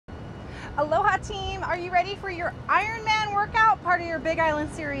Aloha team, are you ready for your Ironman workout, part of your Big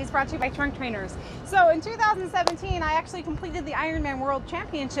Island series brought to you by Trunk Trainers? So in 2017, I actually completed the Ironman World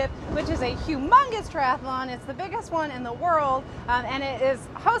Championship, which is a humongous triathlon. It's the biggest one in the world, and it is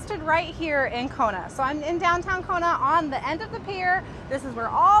hosted right here in Kona. So I'm in downtown Kona on the end of the pier. This is where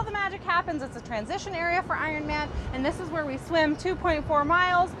all the magic happens. It's a transition area for Ironman, and this is where we swim 2.4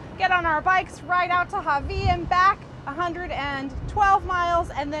 miles, get on our bikes, ride out to Hawaii and back, 112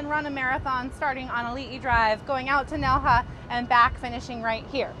 miles, and then run a marathon starting on Ali'i Drive, going out to Nelha and back, finishing right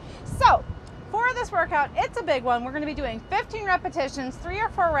here. So for this workout, it's a big one. We're going to be doing 15 repetitions, 3 or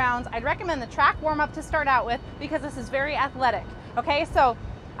 4 rounds. I'd recommend the track warm-up to start out with because this is very athletic. Okay, so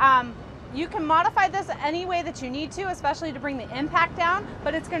you can modify this any way that you need to, especially to bring the impact down,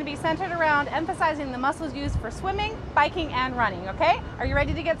 but it's going to be centered around emphasizing the muscles used for swimming, biking, and running. Okay, are you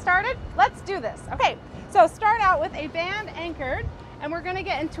ready to get started? Let's do this. Okay, so start out with a band anchored, and we're going to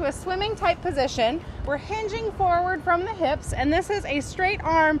get into a swimming type position. We're hinging forward from the hips, and this is a straight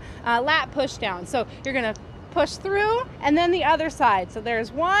arm lat push down. So you're going to push through and then the other side. So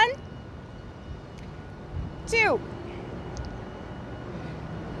there's 1, 2,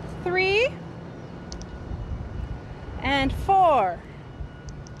 3, and 4,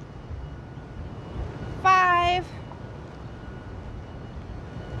 5,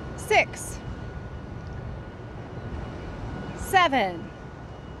 6, 7,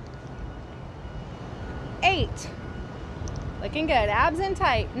 8, looking good, abs in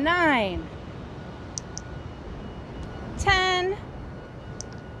tight, 9, 10,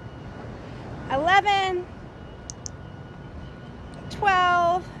 11,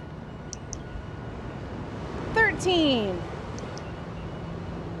 12, 13,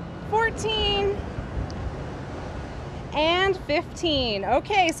 14, and 15.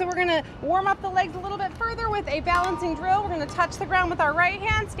 Okay, so we're gonna warm up the legs a little bit further with a balancing drill. We're gonna touch the ground with our right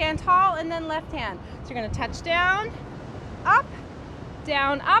hand, stand tall, and then left hand. So you're gonna touch down, up,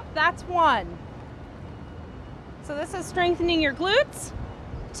 that's 1. So this is strengthening your glutes.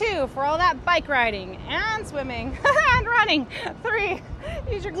 2, for all that bike riding and swimming and running. 3,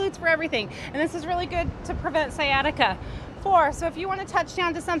 use your glutes for everything. And this is really good to prevent sciatica. 4, so if you want to touch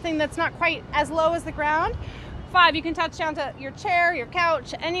down to something that's not quite as low as the ground. 5, you can touch down to your chair, your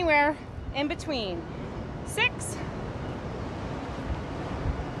couch, anywhere in between. 6,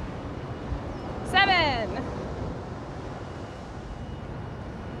 7,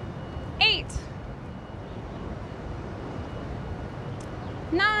 8,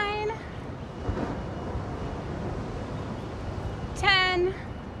 9, 10,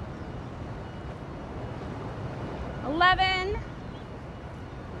 11,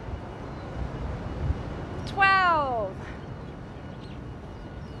 12,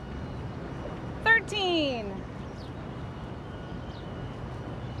 13,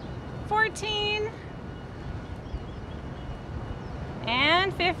 14,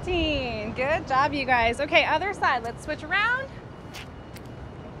 and 15. Good job, you guys. Okay, other side. Let's switch around.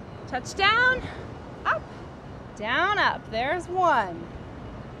 Touch down, up, down, up. There's 1,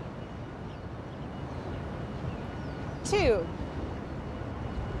 2,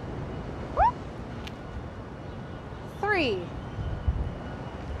 3,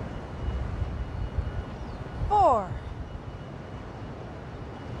 4,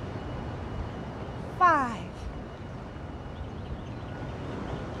 5,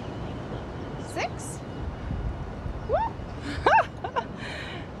 6,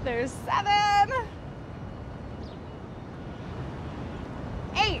 there's 7,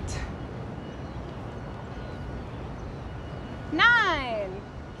 8, 9,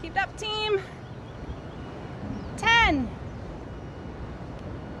 keep up team, 10,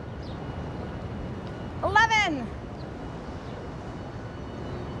 11,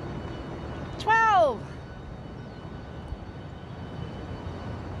 12,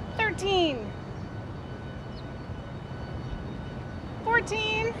 13,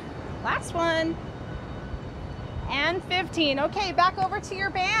 14, last one, and 15. Okay, back over to your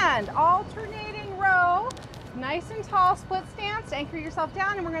band. Alternating row, nice and tall, split stance, anchor yourself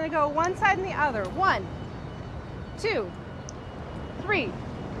down, and we're gonna go one side and the other. 1, 2, 3,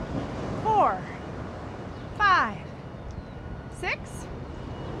 4, 5, 6,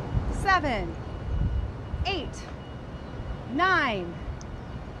 7, 8, 9,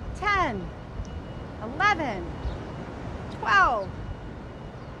 10, 11, 12,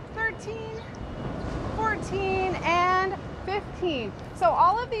 13, 14, and 15. So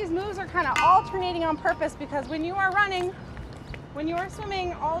all of these moves are kind of alternating on purpose because when you are running, when you are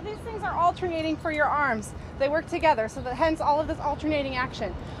swimming, all of these things are alternating for your arms. They work together, so that hence all of this alternating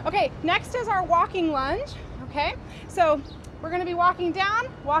action. Okay, next is our walking lunge. Okay, so We're going to be walking down,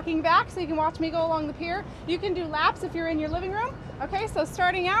 walking back, so you can watch me go along the pier. You can do laps if you're in your living room. Okay, so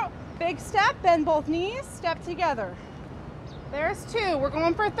starting out, big step, bend both knees, step together. There's 2. We're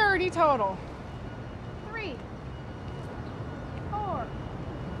going for 30 total. 3, 4,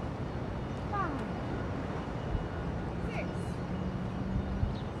 5, 6,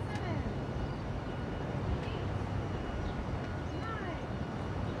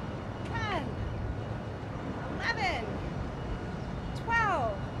 7, 8, 9, 10, 11,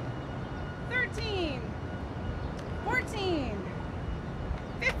 12, 13, 14,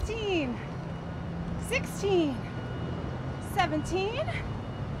 15, 16, 17,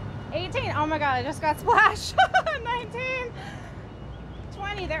 18. Oh my God, I just got splashed. 19,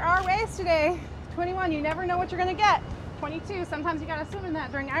 20. There are ways today. 21, you never know what you're gonna get. 22, sometimes you gotta swim in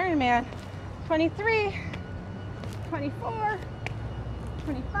that during Ironman. 23, 24,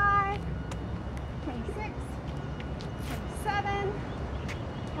 25, 26, 27,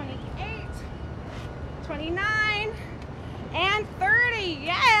 28, 29, and 30.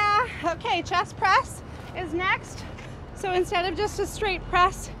 Yeah. Okay, chest press is next. So instead of just a straight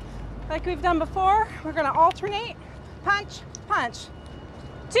press like we've done before, we're gonna alternate. Punch, punch.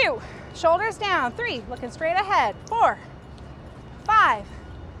 2, shoulders down. 3, looking straight ahead. 4, 5,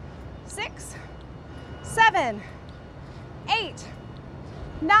 6, 7, 8,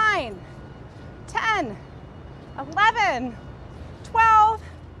 9, 10, 11, 12,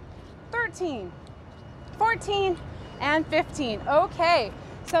 13, 14, and 15. Okay,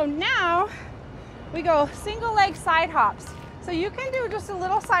 so now we go single leg side hops. So you can do just a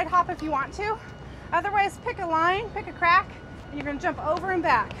little side hop if you want to. Otherwise, pick a line, pick a crack, and you're gonna jump over and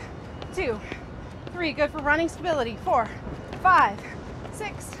back. 2, 3, good for running stability. 4, 5,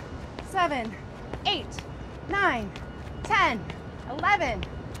 6, 7, 8, 9, 10, 11,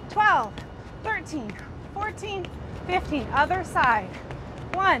 12, 13, 14, 15. Other side.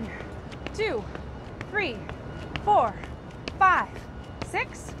 1, 2, 3, 4, 5,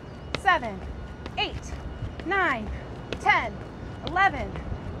 6, 7, 8, 9, 10, 11,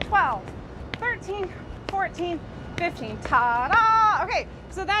 12, 13, 14, 15. Ta-da! Okay,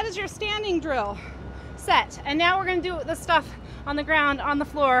 so that is your standing drill set. And now we're gonna do the stuff on the ground, on the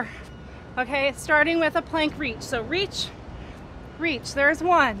floor. Okay, starting with a plank reach. So reach, reach. There's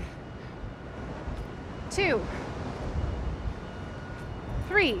 1, 2,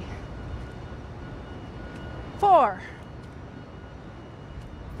 3, 4,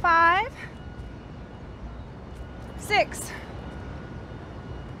 5, 6,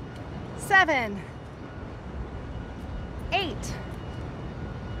 7, 8,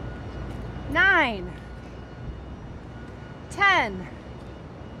 9, 10,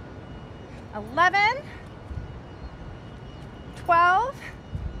 11, 12,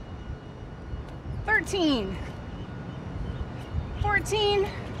 13, 14,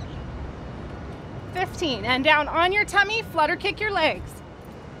 15. And down on your tummy, flutter kick your legs.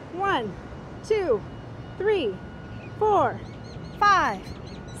 1, 2, 3, 4, 5,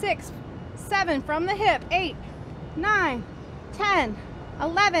 6, 7 from the hip. 8, 9, 10,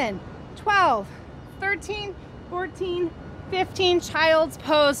 11, 12, 13, 14, 15. Child's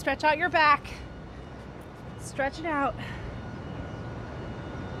pose. Stretch out your back. Stretch it out.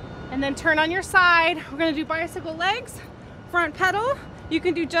 And then turn on your side. We're going to do bicycle legs, front pedal. You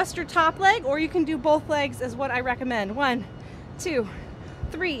can do just your top leg, or you can do both legs is what I recommend. 1, 2,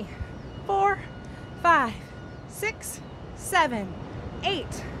 3, 4, 5, 6, 7,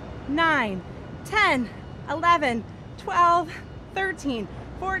 8, 9, 10, 11, 12, 13,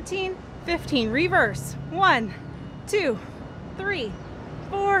 14, 15. Reverse. 1, 2, 3,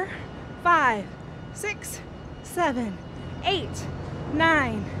 4, 5, 6, 7, 8,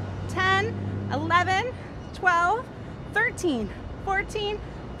 9, 10, 11, 12, 13, 14,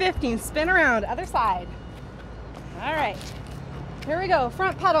 15. Spin around, other side. All right, here we go.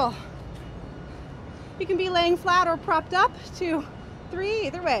 Front pedal. You can be laying flat or propped up. 2, 3,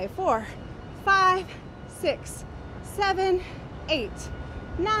 either way. 4, 5, 6, 7, 8,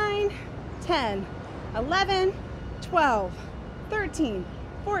 9, 10, 11, 12, 13,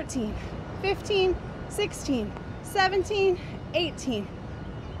 14, 15, 16, 17, 18.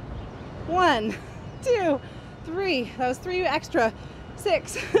 1, 2, 3. That was 3 extra.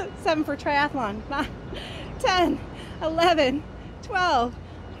 6, 7 for triathlon. 9, 10, 11, 12,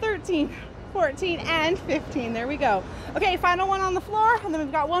 13, 14, and 15. There we go. Okay, final one on the floor, and then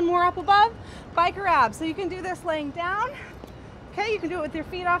we've got one more up above. Biker abs. So you can do this laying down. Okay, you can do it with your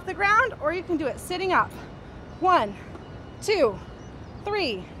feet off the ground, or you can do it sitting up. 1, 2,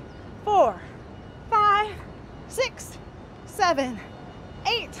 3, 4, 5, 6, 7,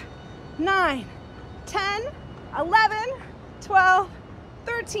 8, 9, 10, 11, 12,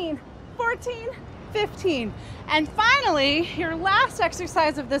 13, 14, 15. And finally, your last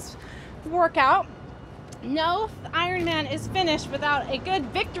exercise of this workout. No Ironman is finished without a good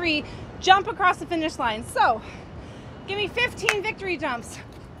victory jump across the finish line. So give me 15 victory jumps.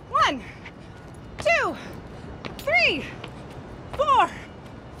 1, 2, 3, 4,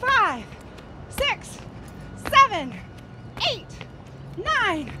 5, 6, 7, 8,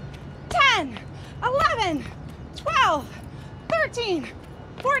 9, 10, 11, 12, 13,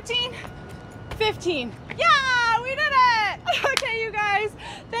 14, 15. Yeah, we did it! Okay, you guys,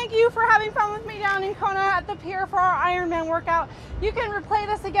 thank you for having fun with me down in Kona at the pier for our Ironman workout. You can replay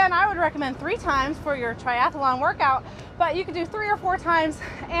this again. I would recommend 3 times for your triathlon workout, but you can do 3 or 4 times,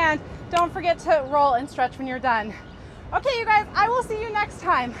 and don't forget to roll and stretch when you're done. Okay, you guys, I will see you next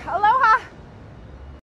time. Aloha!